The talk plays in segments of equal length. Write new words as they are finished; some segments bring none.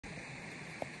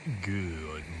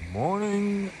Good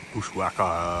morning,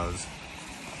 bushwhackers.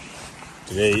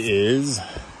 Today is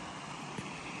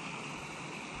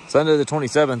Sunday the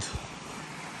 27th.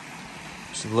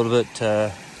 Just a little bit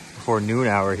before noon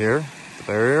hour here at the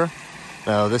barrier.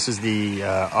 Now this is the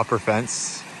upper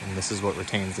fence, and this is what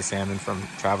retains the salmon from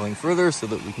traveling further so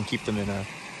that we can keep them in a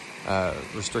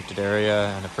restricted area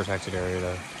and a protected area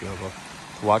to be able to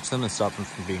watch them and stop them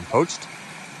from being poached.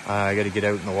 I got to get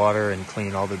out in the water and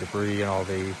clean all the debris and all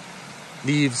the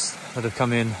leaves that have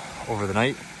come in over the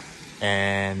night.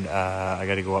 And I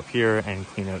got to go up here and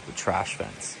clean out the trash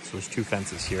fence. So there's two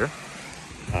fences here.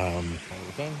 This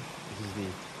is the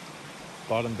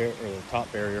bottom or the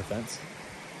top barrier fence.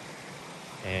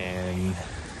 And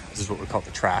this is what we call the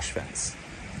trash fence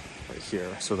right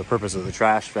here. So the purpose of the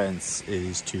trash fence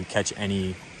is to catch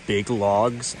any big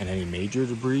logs and any major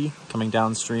debris coming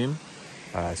downstream.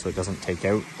 So it doesn't take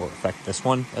out or affect this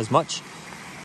one as much.